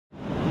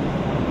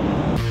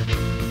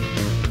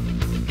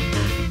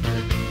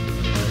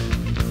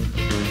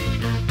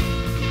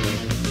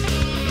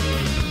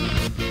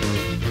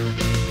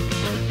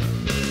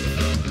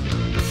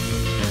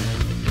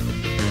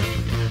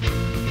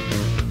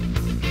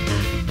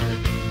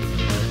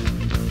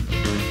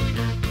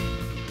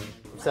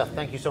Seth,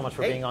 thank you so much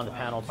for being on the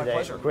panel today. My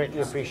pleasure.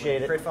 Greatly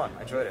appreciate it. Great fun.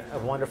 I enjoyed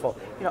it. Wonderful.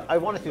 I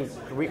wanted to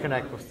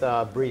reconnect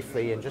with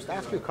briefly and just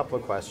ask you a couple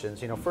of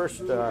questions.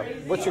 First,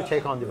 what's your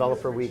take on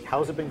Developer Week?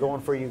 How's it been going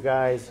for you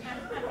guys?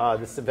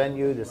 The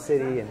venue, the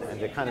city,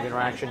 and the kind of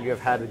interaction you have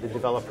had with the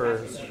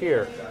developers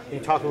here. Can you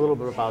talk a little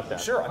bit about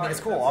that? Sure. I mean, it's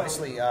cool.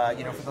 Obviously,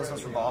 for those of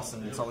us from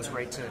Boston, it's always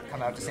great to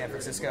come out to San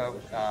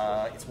Francisco.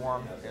 It's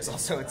warm. It's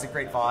a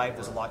great vibe.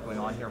 There's a lot going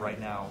on here right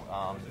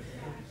now.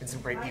 And some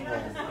great people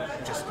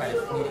just kind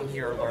of meeting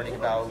here, learning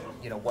about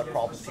what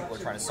problems people are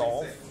trying to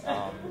solve.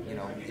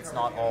 It's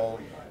not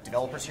all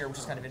developers here, which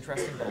is kind of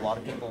interesting, but a lot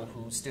of people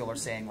who still are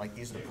saying like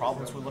these are the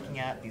problems we're looking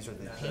at, these are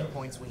the pain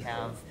points we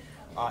have,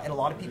 and a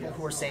lot of people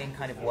who are saying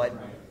kind of what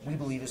we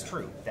believe is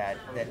true,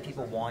 that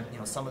people want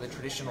some of the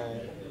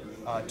traditional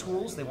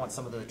tools. They want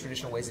some of the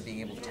traditional ways of being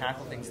able to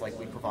tackle things like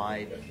we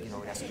provide, an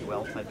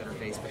SQL type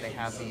interface, but they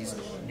have these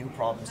new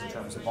problems in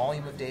terms of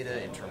volume of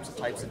data, in terms of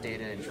types of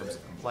data, in terms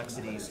of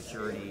complexity,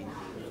 security.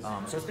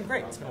 So it's been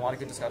great. It's been a lot of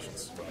good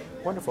discussions.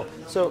 Wonderful.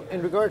 So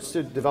in regards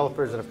to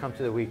developers that have come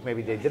to the week,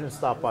 maybe they didn't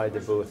stop by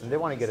the booth and they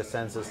want to get a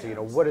sense as to,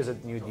 what is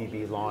it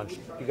NuoDB launched?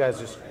 You guys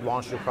just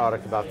launched your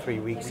product about 3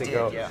 weeks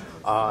ago. Did,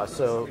 yeah.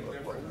 So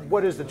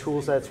what is the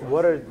tool sets?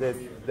 What are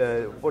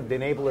the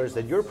enablers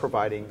that you're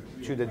providing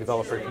to the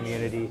developer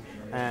community,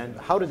 and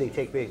how do they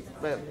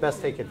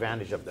best take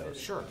advantage of those?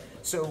 Sure.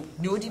 So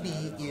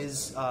NuoDB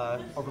is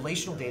a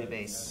relational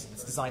database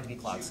that's designed to be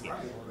cloud scale,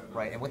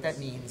 right? And what that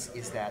means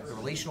is that the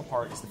relational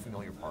part is the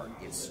familiar part.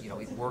 It's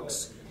it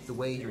works the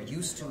way you're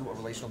used to a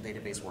relational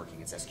database working.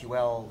 It's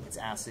SQL, it's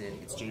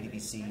ACID, it's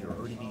JDBC or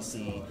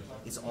ODBC,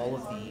 it's all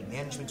of the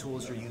management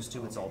tools you're used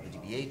to, it's all the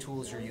DBA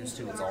tools you're used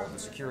to, it's all of the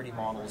security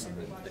models and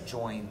the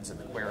joins and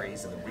the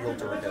queries and the real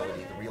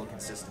durability, the real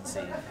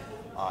consistency.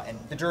 And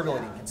the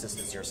durability and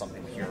consistency are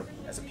something we hear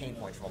as a pain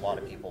point from a lot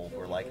of people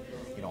who are like,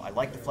 I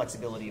like the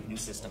flexibility of new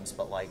systems,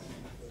 but like,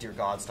 dear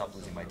God, stop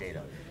losing my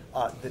data.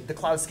 The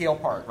cloud scale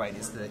part, right,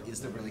 is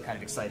the really kind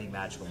of exciting,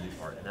 magical new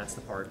part, and that's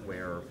the part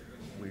where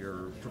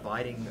we're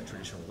providing a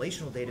traditional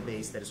relational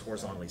database that is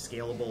horizontally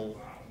scalable,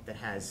 that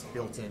has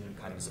built-in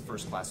kind of as a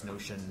first-class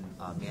notion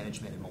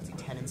management and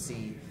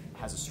multi-tenancy,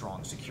 has a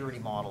strong security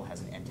model,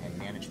 has an end-to-end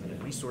management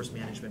and resource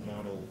management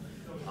model,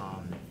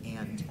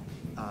 and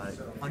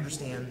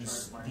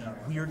understands the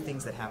weird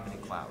things that happen in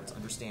clouds,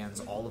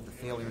 understands all of the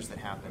failures that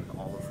happen,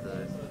 all of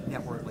the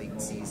network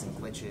latencies and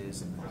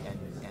glitches, and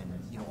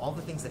all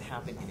the things that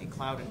happen in a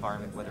cloud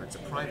environment, whether it's a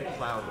private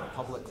cloud or a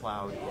public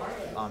cloud,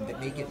 that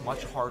make it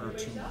much harder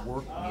to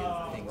work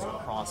with things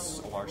across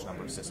a large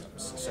number of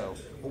systems. So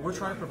what we're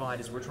trying to provide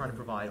is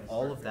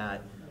all of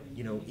that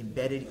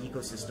embedded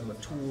ecosystem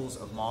of tools,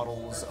 of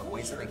models, of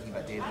ways of thinking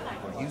about data that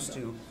people are used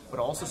to, but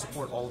also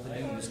support all of the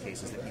new use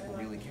cases that people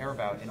really care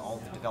about in all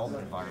of the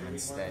development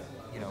environments that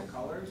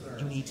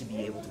you need to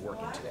be able to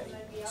work in today.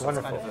 So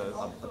Wonderful. It's kind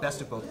of a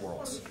best of both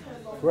worlds.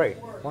 Great,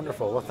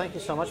 wonderful. Well, thank you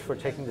so much for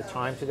taking the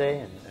time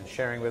today and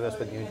sharing with us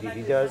what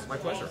NuoDB does. My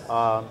pleasure.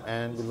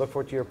 And we look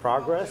forward to your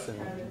progress, and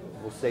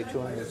we'll stay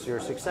tuned with your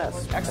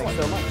success. Excellent.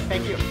 Thanks so much.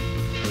 Thank you.